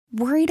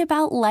Worried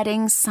about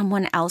letting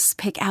someone else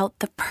pick out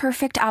the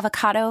perfect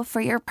avocado for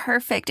your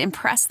perfect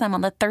impress them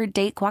on the third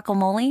date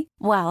guacamole?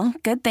 Well,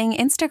 good thing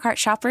Instacart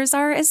shoppers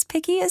are as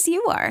picky as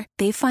you are.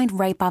 They find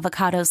ripe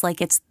avocados like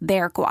it's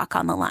their guac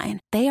on the line.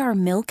 They are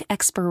milk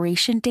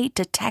expiration date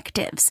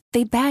detectives.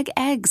 They bag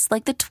eggs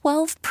like the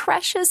 12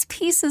 precious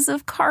pieces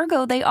of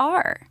cargo they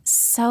are.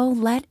 So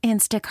let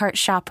Instacart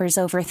shoppers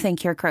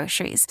overthink your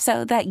groceries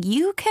so that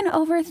you can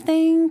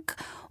overthink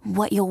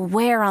what you'll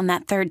wear on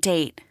that third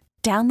date.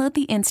 Download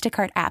the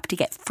Instacart app to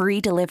get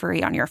free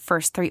delivery on your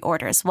first 3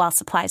 orders while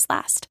supplies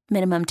last.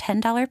 Minimum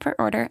 $10 per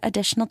order.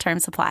 Additional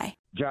terms apply.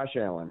 Josh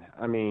Allen.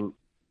 I mean,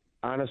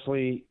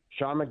 honestly,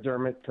 Sean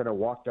McDermott could have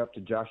walked up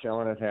to Josh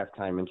Allen at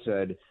halftime and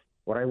said,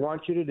 what I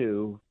want you to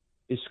do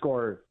is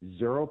score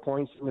 0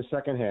 points in the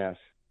second half,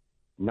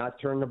 not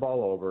turn the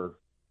ball over.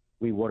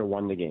 We would have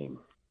won the game.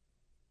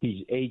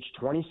 He's age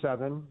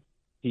 27.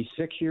 He's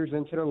 6 years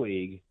into the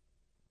league,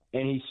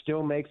 and he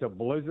still makes a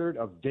blizzard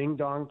of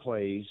ding-dong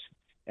plays.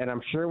 And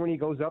I'm sure when he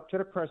goes up to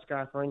the press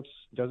conference,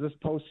 does his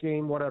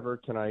post-game, whatever,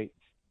 tonight,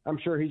 I'm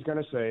sure he's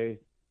going to say,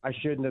 I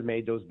shouldn't have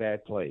made those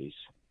bad plays.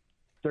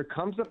 There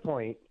comes a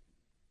point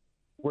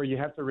where you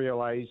have to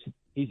realize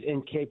he's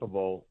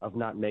incapable of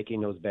not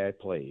making those bad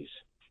plays.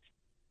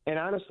 And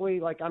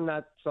honestly, like, I'm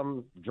not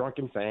some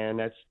drunken fan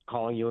that's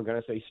calling you and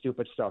going to say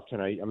stupid stuff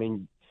tonight. I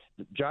mean,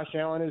 Josh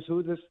Allen is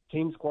who this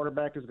team's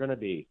quarterback is going to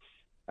be.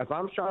 If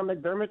I'm Sean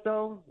McDermott,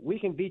 though, we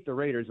can beat the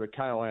Raiders with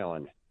Kyle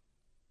Allen.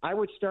 I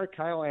would start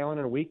Kyle Allen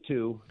in week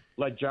 2,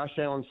 let Josh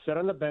Allen sit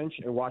on the bench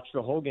and watch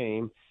the whole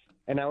game,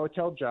 and I would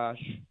tell Josh,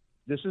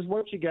 this is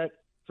what you get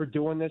for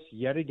doing this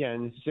yet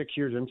again 6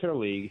 years into the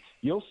league.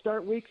 You'll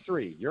start week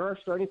 3. You're our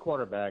starting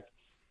quarterback,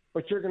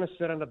 but you're going to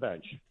sit on the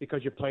bench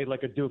because you played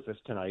like a doofus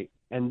tonight,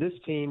 and this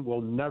team will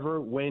never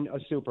win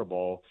a Super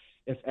Bowl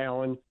if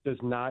Allen does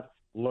not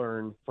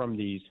learn from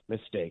these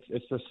mistakes.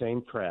 It's the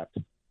same crap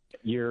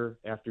year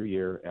after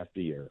year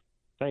after year.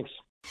 Thanks.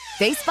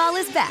 Baseball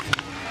is back,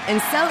 and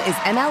so is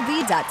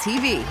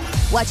MLB.tv.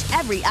 Watch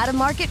every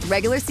out-of-market,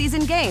 regular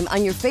season game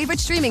on your favorite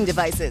streaming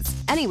devices,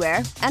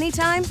 anywhere,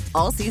 anytime,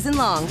 all season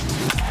long.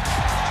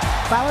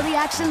 Follow the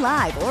action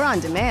live or on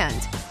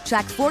demand.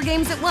 Track 4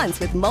 games at once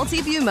with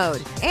multi-view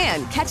mode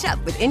and catch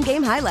up with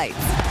in-game highlights.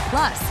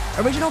 Plus,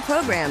 original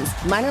programs,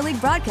 minor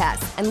league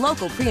broadcasts, and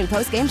local pre- and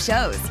post-game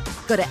shows.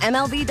 Go to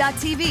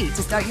MLB.tv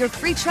to start your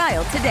free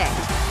trial today.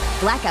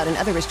 Blackout and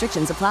other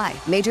restrictions apply.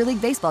 Major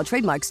League Baseball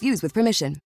trademarks used with permission.